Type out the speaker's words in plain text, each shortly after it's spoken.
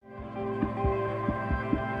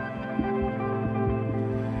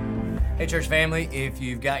Hey, church family, if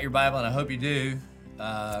you've got your Bible, and I hope you do,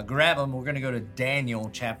 grab them. We're going to go to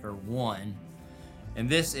Daniel chapter 1. And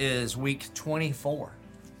this is week 24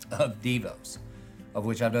 of Devos, of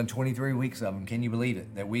which I've done 23 weeks of them. Can you believe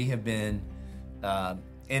it? That we have been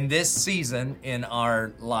in this season in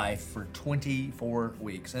our life for 24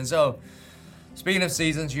 weeks. And so, speaking of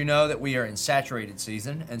seasons, you know that we are in saturated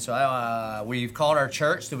season. And so we've called our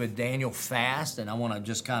church to a Daniel fast. And I want to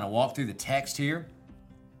just kind of walk through the text here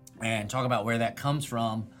and talk about where that comes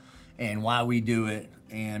from and why we do it,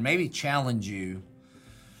 and maybe challenge you,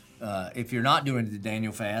 if you're not doing the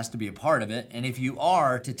Daniel fast, to be a part of it, and if you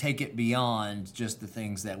are, to take it beyond just the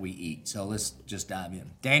things that we eat. So let's just dive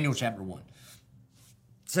in. Daniel chapter 1. It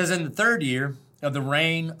says, in the third year of the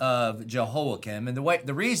reign of Jehoiakim, and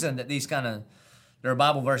the reason that there are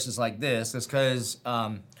Bible verses like this is because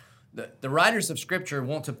the writers of Scripture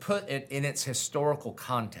want to put it in its historical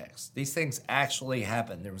context. These things actually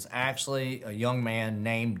happened. There was actually a young man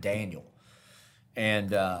named Daniel.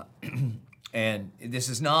 And and this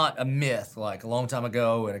is not a myth like a long time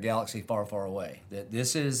ago in a galaxy far, far away. That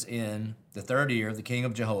this is in the third year of the king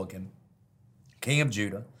of Jehoiakim, king of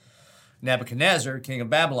Judah. Nebuchadnezzar, king of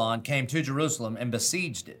Babylon, came to Jerusalem and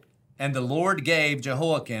besieged it. And the Lord gave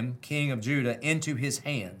Jehoiakim, king of Judah, into his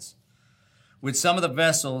hands with some of the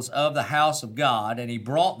vessels of the house of God, and he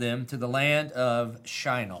brought them to the land of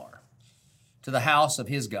Shinar, to the house of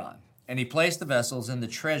his God. And he placed the vessels in the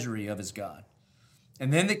treasury of his God.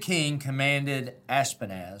 And then the king commanded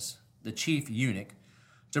Ashpenaz, the chief eunuch,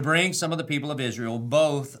 to bring some of the people of Israel,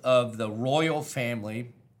 both of the royal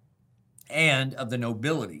family and of the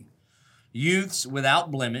nobility, youths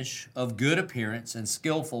without blemish, of good appearance, and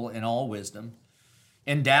skillful in all wisdom,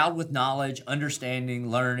 endowed with knowledge, understanding,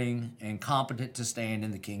 learning, and competent to stand in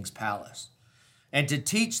the king's palace, and to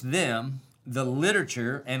teach them the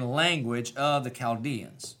literature and language of the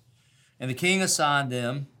Chaldeans. And the king assigned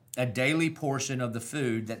them a daily portion of the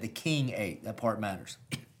food that the king ate. That part matters.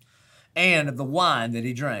 And of the wine that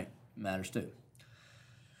he drank. Matters too.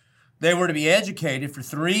 They were to be educated for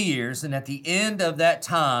 3 years, and at the end of that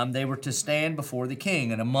time, they were to stand before the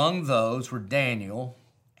king. And among those were Daniel,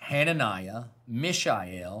 Hananiah,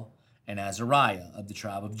 Mishael, and Azariah of the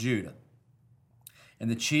tribe of Judah. And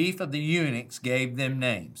the chief of the eunuchs gave them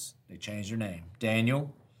names. They changed their name.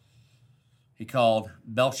 Daniel, he called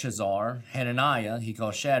Belshazzar. Hananiah, he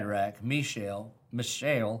called Shadrach. Mishael,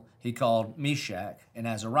 he called Meshach. And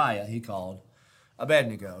Azariah, he called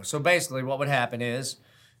Abednego. So basically what would happen is,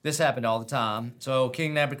 this happened all the time. So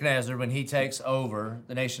King Nebuchadnezzar, when he takes over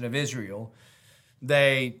the nation of Israel,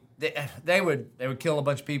 they would kill a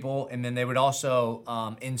bunch of people, and then they would also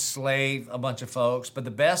enslave a bunch of folks. But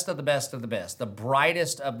the best of the best of the best, the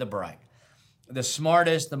brightest of the bright, the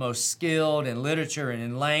smartest, the most skilled in literature and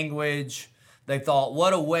in language, they thought,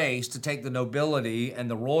 what a waste to take the nobility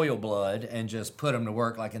and the royal blood and just put them to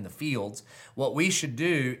work like in the fields. What we should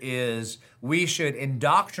do is we should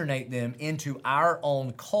indoctrinate them into our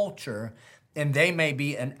own culture, and they may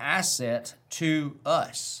be an asset to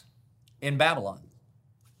us in Babylon.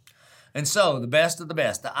 And so the best of the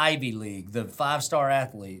best, the Ivy League, the 5-star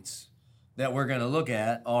athletes that we're going to look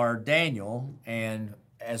at are Daniel and,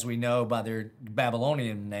 as we know by their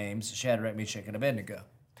Babylonian names, Shadrach, Meshach, and Abednego.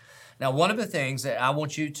 Now, one of the things that I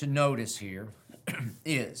want you to notice here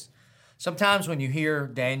is sometimes when you hear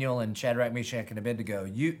Daniel and Shadrach, Meshach, and Abednego,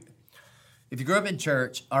 if you grew up in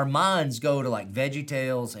church, our minds go to like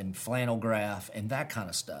VeggieTales and flannel graph and that kind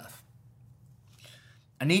of stuff.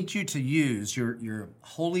 I need you to use your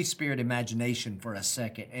Holy Spirit imagination for a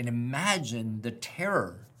second and imagine the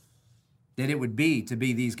terror that it would be to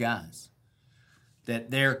be these guys.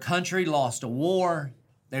 That their country lost a war,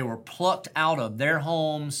 they were plucked out of their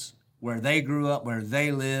homes, where they grew up, where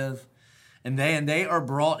they live, and they are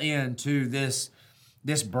brought into this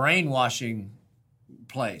brainwashing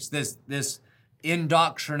place, this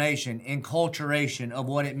indoctrination, enculturation of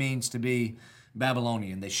what it means to be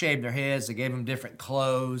Babylonian. They shaved their heads, they gave them different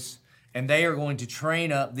clothes, and they are going to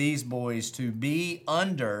train up these boys to be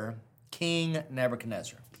under King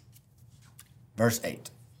Nebuchadnezzar. Verse 8.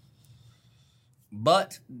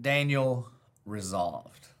 But Daniel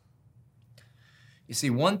resolved. You see,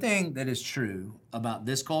 one thing that is true about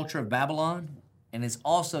this culture of Babylon, and is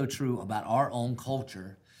also true about our own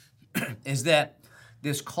culture, is that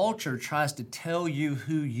this culture tries to tell you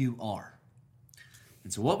who you are.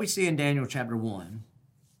 And so what we see in Daniel chapter 1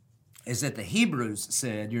 is that the Hebrews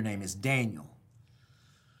said, your name is Daniel.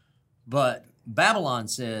 But Babylon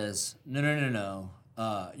says, no,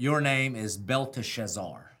 your name is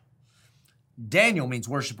Belteshazzar. Daniel means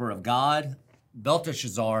worshiper of God.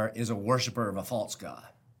 Belteshazzar is a worshiper of a false god.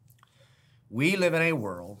 We live in a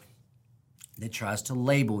world that tries to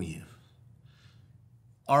label you.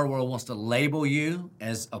 Our world wants to label you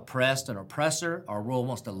as oppressed and oppressor. Our world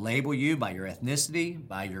wants to label you by your ethnicity,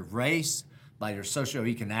 by your race, by your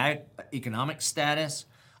socioeconomic status.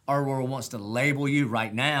 Our world wants to label you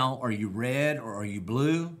right now. Are you red or are you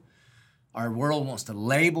blue? Our world wants to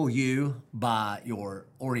label you by your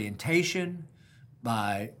orientation,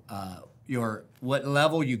 by what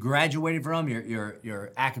level you graduated from,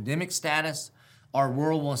 your academic status. Our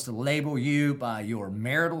world wants to label you by your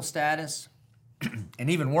marital status. And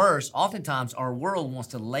even worse, oftentimes our world wants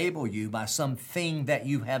to label you by something that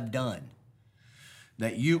you have done.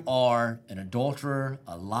 That you are an adulterer,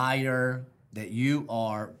 a liar, that you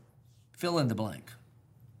are fill in the blank.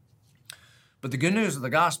 But the good news of the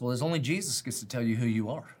gospel is only Jesus gets to tell you who you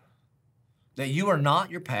are. That you are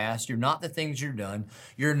not your past, you're not the things you've done,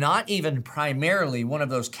 you're not even primarily one of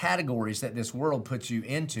those categories that this world puts you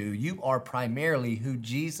into. You are primarily who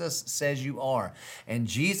Jesus says you are. And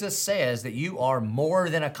Jesus says that you are more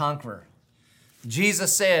than a conqueror.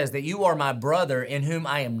 Jesus says that you are my brother in whom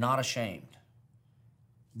I am not ashamed.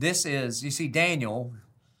 This is, you see, Daniel,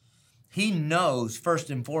 he knows, first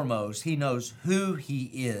and foremost, he knows who he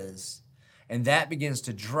is. And that begins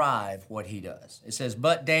to drive what he does. It says,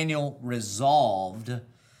 but Daniel resolved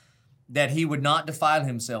that he would not defile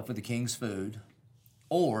himself with the king's food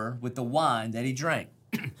or with the wine that he drank.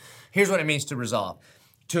 Here's what it means to resolve.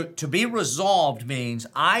 To be resolved means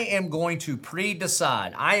I am going to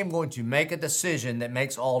pre-decide. I am going to make a decision that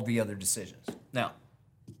makes all the other decisions. Now,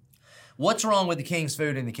 what's wrong with the king's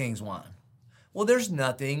food and the king's wine? Well, there's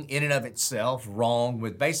nothing in and of itself wrong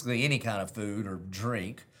with basically any kind of food or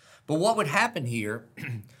drink. But what would happen here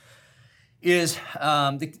is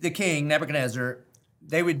the king, Nebuchadnezzar,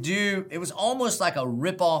 it was almost like a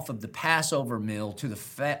ripoff of the Passover meal to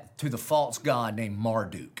the false god named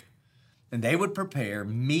Marduk. And they would prepare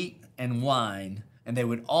meat and wine, and they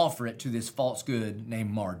would offer it to this false god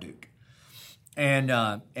named Marduk.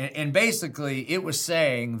 And basically, it was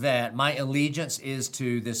saying that my allegiance is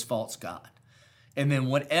to this false god. And then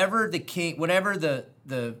whatever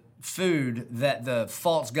the food that the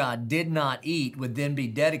false god did not eat would then be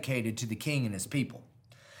dedicated to the king and his people.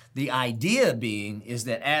 The idea being is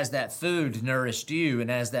that as that food nourished you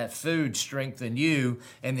and as that food strengthened you,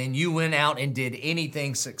 and then you went out and did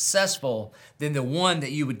anything successful, then the one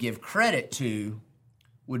that you would give credit to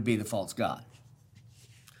would be the false god.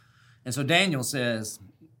 And so Daniel says,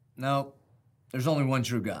 no, there's only one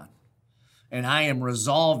true God. And I am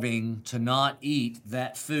resolving to not eat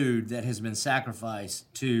that food that has been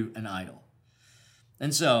sacrificed to an idol.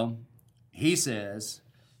 And so he says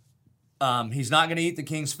he's not going to eat the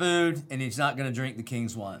king's food and he's not going to drink the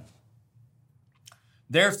king's wine.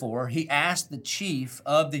 Therefore, he asked the chief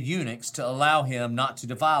of the eunuchs to allow him not to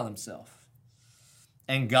defile himself.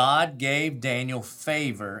 And God gave Daniel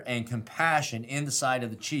favor and compassion in the sight of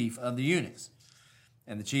the chief of the eunuchs.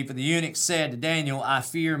 And the chief of the eunuchs said to Daniel, I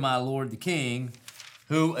fear my lord the king,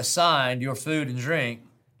 who assigned your food and drink,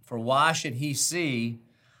 for why should he see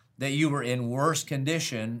that you were in worse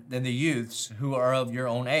condition than the youths who are of your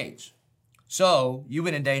own age? So you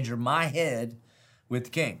would endanger my head with the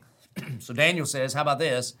king. So Daniel says, how about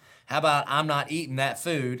this? How about I'm not eating that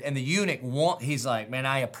food? And the eunuch, he's like, man,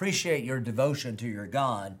 I appreciate your devotion to your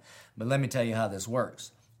God, but let me tell you how this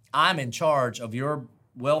works. I'm in charge of your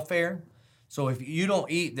welfare. So if you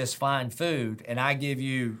don't eat this fine food and I give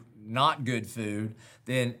you not good food,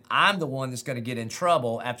 then I'm the one that's going to get in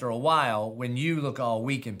trouble after a while when you look all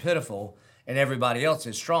weak and pitiful and everybody else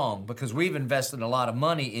is strong, because we've invested a lot of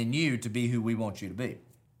money in you to be who we want you to be.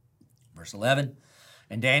 Verse 11,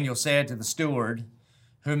 and Daniel said to the steward,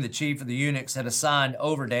 whom the chief of the eunuchs had assigned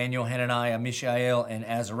over Daniel, Hananiah, Mishael, and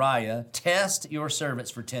Azariah, test your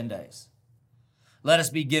servants for 10 days. Let us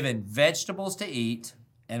be given vegetables to eat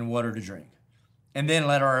and water to drink. And then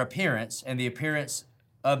let our appearance and the appearance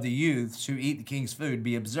of the youths who eat the king's food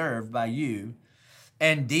be observed by you,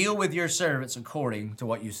 and deal with your servants according to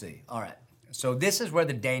what you see. All right, so this is where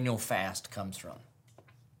the Daniel fast comes from.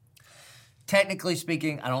 Technically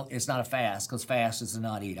speaking, it's not a fast, because fast is to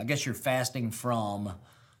not eat. I guess you're fasting from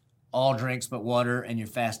all drinks but water, and you're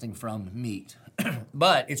fasting from meat.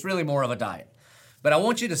 But it's really more of a diet. But I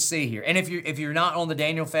want you to see here, and if you're not on the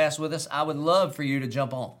Daniel fast with us, I would love for you to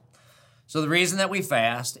jump on. So the reason that we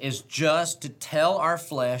fast is just to tell our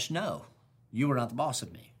flesh, no, you are not the boss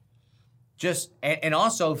of me. And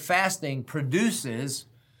also fasting produces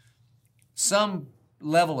some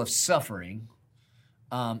level of suffering.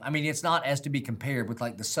 It's not as to be compared with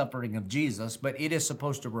like the suffering of Jesus, but it is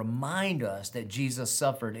supposed to remind us that Jesus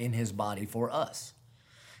suffered in his body for us.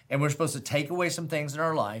 And we're supposed to take away some things in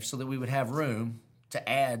our life so that we would have room to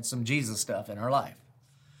add some Jesus stuff in our life.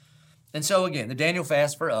 And so again, the Daniel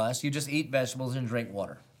fast for us, you just eat vegetables and drink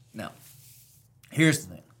water. Now, here's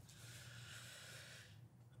the thing.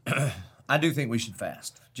 I do think we should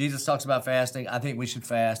fast. Jesus talks about fasting. I think we should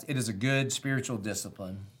fast. It is a good spiritual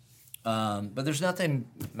discipline. But there's nothing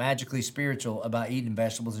magically spiritual about eating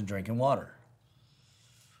vegetables and drinking water.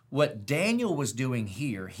 What Daniel was doing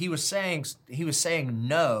here, he was saying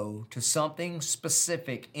no to something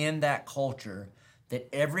specific in that culture that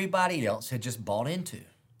everybody else had just bought into.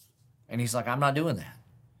 And he's like, I'm not doing that.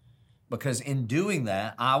 Because in doing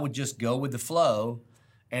that, I would just go with the flow,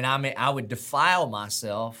 and I would defile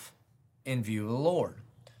myself in view of the Lord.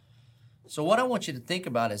 So what I want you to think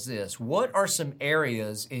about is this. What are some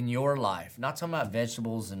areas in your life, not talking about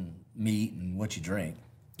vegetables and meat and what you drink,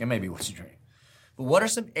 and maybe what you drink, but what are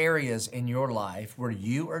some areas in your life where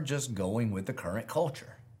you are just going with the current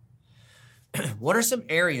culture? What are some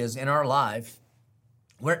areas in our life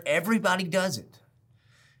where everybody does it?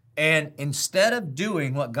 And instead of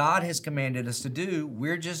doing what God has commanded us to do,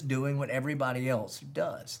 we're just doing what everybody else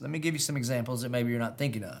does. Let me give you some examples that maybe you're not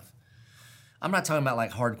thinking of. I'm not talking about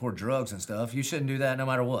like hardcore drugs and stuff. You shouldn't do that no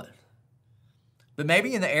matter what. But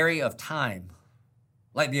maybe in the area of time,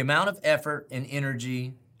 like the amount of effort and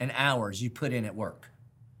energy and hours you put in at work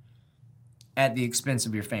at the expense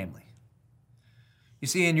of your family. You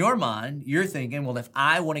see, in your mind, you're thinking, well, if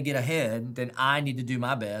I want to get ahead, then I need to do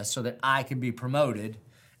my best so that I can be promoted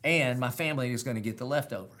and my family is going to get the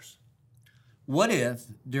leftovers. What if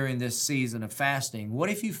during this season of fasting, what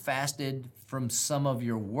if you fasted from some of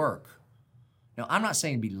your work? Now, I'm not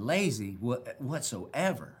saying be lazy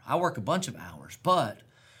whatsoever. I work a bunch of hours, but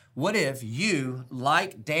what if you,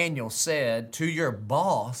 like Daniel said to your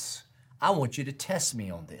boss, I want you to test me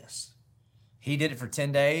on this. He did it for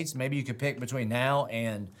 10 days. Maybe you could pick between now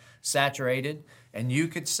and saturated, and you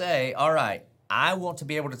could say, all right, I want to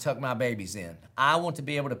be able to tuck my babies in. I want to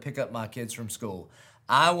be able to pick up my kids from school.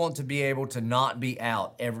 I want to be able to not be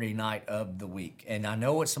out every night of the week. And I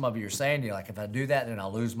know what some of you are saying. You're like, if I do that, then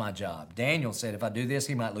I'll lose my job. Daniel said, if I do this,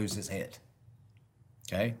 he might lose his head.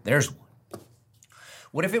 Okay, there's one.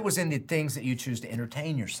 What if it was in the things that you choose to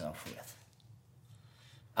entertain yourself with?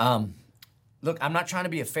 Look, I'm not trying to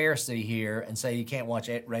be a Pharisee here and say you can't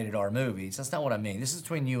watch rated R movies. That's not what I mean. This is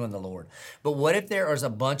between you and the Lord. But what if there is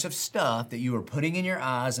a bunch of stuff that you are putting in your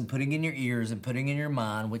eyes and putting in your ears and putting in your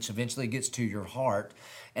mind, which eventually gets to your heart,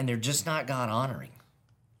 and they're just not God honoring?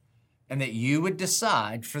 And that you would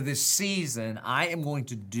decide for this season, I am going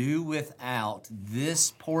to do without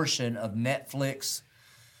this portion of Netflix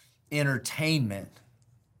entertainment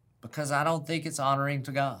because I don't think it's honoring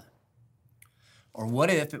to God. Or what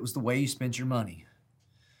if it was the way you spent your money?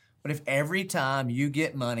 What if every time you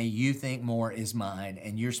get money, you think more is mine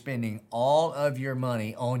and you're spending all of your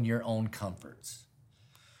money on your own comforts?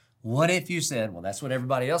 What if you said, well, that's what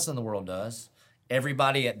everybody else in the world does.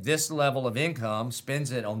 Everybody at this level of income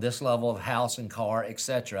spends it on this level of house and car,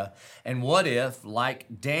 etc. And what if,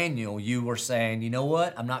 like Daniel, you were saying, you know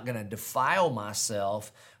what? I'm not going to defile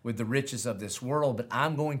myself with the riches of this world, but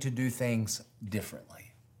I'm going to do things differently.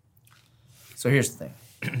 So here's the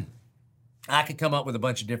thing. I could come up with a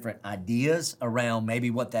bunch of different ideas around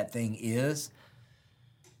maybe what that thing is.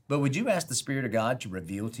 But would you ask the Spirit of God to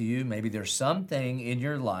reveal to you maybe there's something in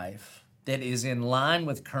your life that is in line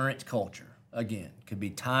with current culture? Again, could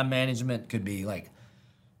be time management, could be like,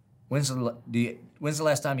 when's the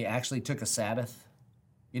last time you actually took a Sabbath?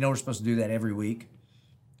 You know we're supposed to do that every week.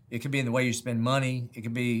 It could be in the way you spend money. It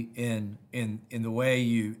could be in the way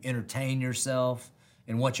you entertain yourself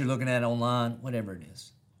and what you're looking at online, whatever it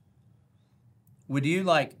is. Would you,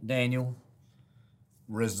 like Daniel,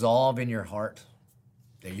 resolve in your heart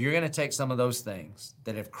that you're going to take some of those things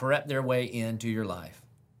that have crept their way into your life,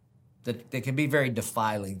 that can be very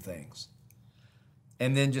defiling things,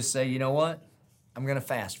 and then just say, you know what? I'm going to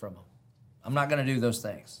fast from them. I'm not going to do those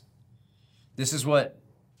things. This is what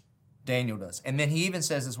Daniel does. And then he even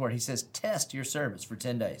says this word. He says, test your servants for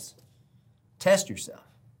 10 days. Test yourself.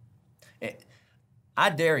 I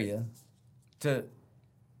dare you to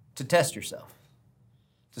test yourself,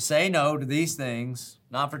 to say no to these things,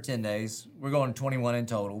 not for 10 days. We're going 21 in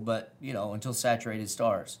total, but, until saturated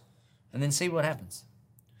starts. And then see what happens.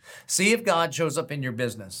 See if God shows up in your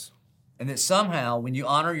business and that somehow when you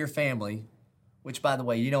honor your family, which, by the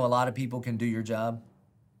way, a lot of people can do your job.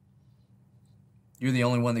 You're the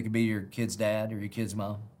only one that can be your kid's dad or your kid's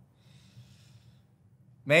mom.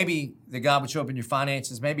 Maybe that God would show up in your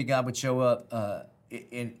finances. Maybe God would show up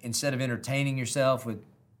instead of entertaining yourself with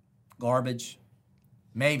garbage,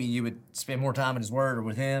 maybe you would spend more time in His Word or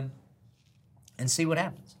with Him and see what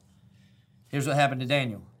happens. Here's what happened to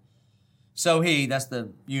Daniel. So he, that's the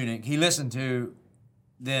eunuch, he listened to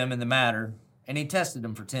them in the matter, and he tested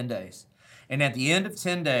them for 10 days. And at the end of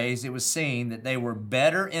 10 days, it was seen that they were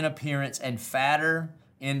better in appearance and fatter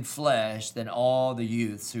in flesh than all the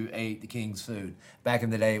youths who ate the king's food. Back in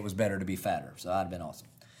the day, it was better to be fatter, so that'd have been awesome.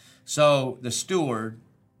 So the steward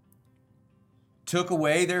took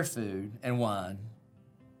away their food and wine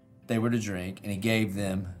they were to drink, and he gave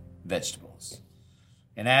them vegetables.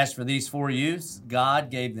 And as for these 4 youths,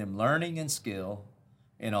 God gave them learning and skill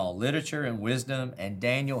in all literature and wisdom, and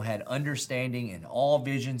Daniel had understanding in all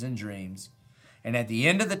visions and dreams. And at the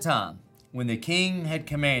end of the time, when the king had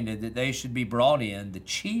commanded that they should be brought in, the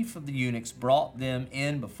chief of the eunuchs brought them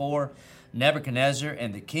in before Nebuchadnezzar,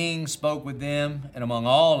 and the king spoke with them, and among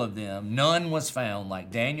all of them none was found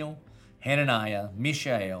like Daniel, Hananiah,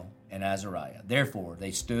 Mishael, and Azariah. Therefore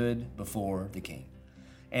they stood before the king.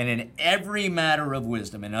 And in every matter of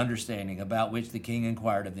wisdom and understanding about which the king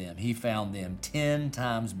inquired of them, he found them 10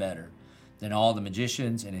 times better than all the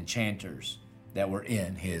magicians and enchanters that were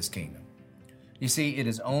in his kingdom. You see, it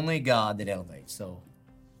is only God that elevates. So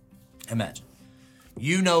imagine,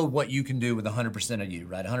 you know what you can do with 100% of you,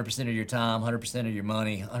 right? 100% of your time, 100% of your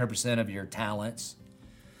money, 100% of your talents.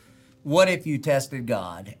 What if you tested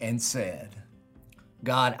God and said,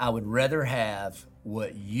 God, I would rather have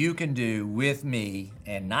what you can do with me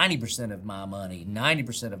and 90% of my money,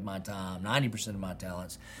 90% of my time, 90% of my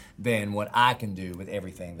talents than what I can do with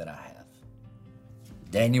everything that I have.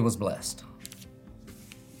 Daniel was blessed.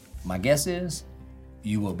 My guess is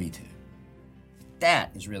you will be too.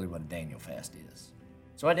 That is really what a Daniel fast is.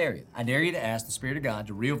 So I dare you. I dare you to ask the Spirit of God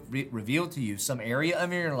to reveal to you some area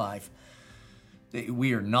of your life that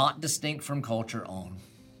we are not distinct from culture on,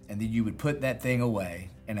 and that you would put that thing away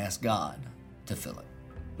and ask God to fill it.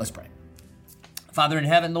 Let's pray. Father in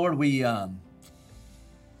heaven, Lord, we are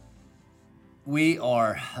like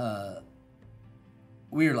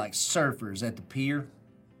surfers at the pier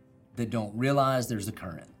that don't realize there's a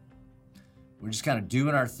current. We're just kind of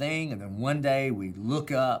doing our thing, and then one day we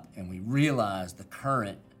look up and we realize the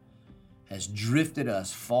current has drifted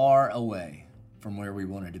us far away from where we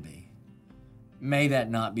wanted to be. May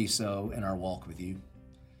that not be so in our walk with you.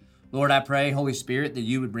 Lord, I pray, Holy Spirit, that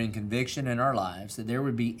you would bring conviction in our lives, that there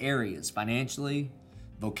would be areas financially,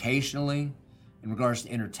 vocationally, in regards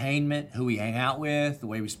to entertainment, who we hang out with, the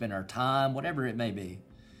way we spend our time, whatever it may be.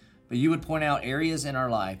 But you would point out areas in our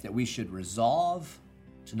life that we should resolve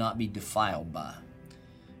to not be defiled by,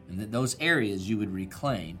 and that those areas you would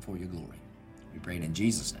reclaim for your glory. We pray it in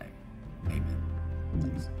Jesus' name. Amen.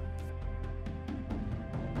 Thanks.